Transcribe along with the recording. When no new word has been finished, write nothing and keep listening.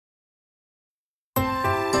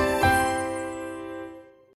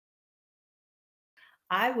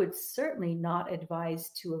I would certainly not advise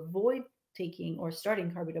to avoid taking or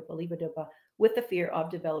starting carbidopa, levodopa with the fear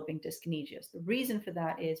of developing dyskinesias. The reason for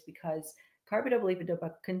that is because carbidopa,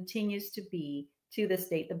 levodopa continues to be, to this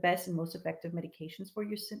date, the best and most effective medications for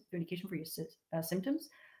your symptoms.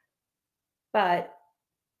 But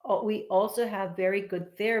we also have very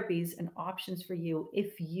good therapies and options for you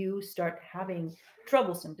if you start having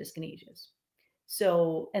troublesome dyskinesias.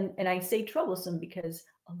 So, and I say troublesome because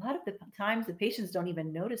a lot of the times the patients don't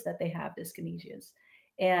even notice that they have dyskinesias.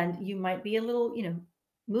 And you might be a little,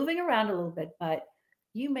 moving around a little bit, but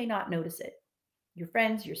you may not notice it. Your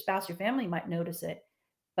friends, your spouse, your family might notice it,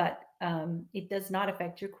 but it does not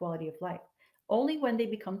affect your quality of life. Only when they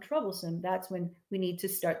become troublesome, that's when we need to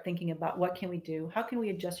start thinking about what can we do? How can we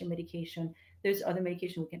adjust your medication? There's other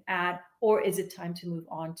medication we can add, or is it time to move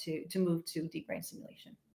on to move to deep brain stimulation?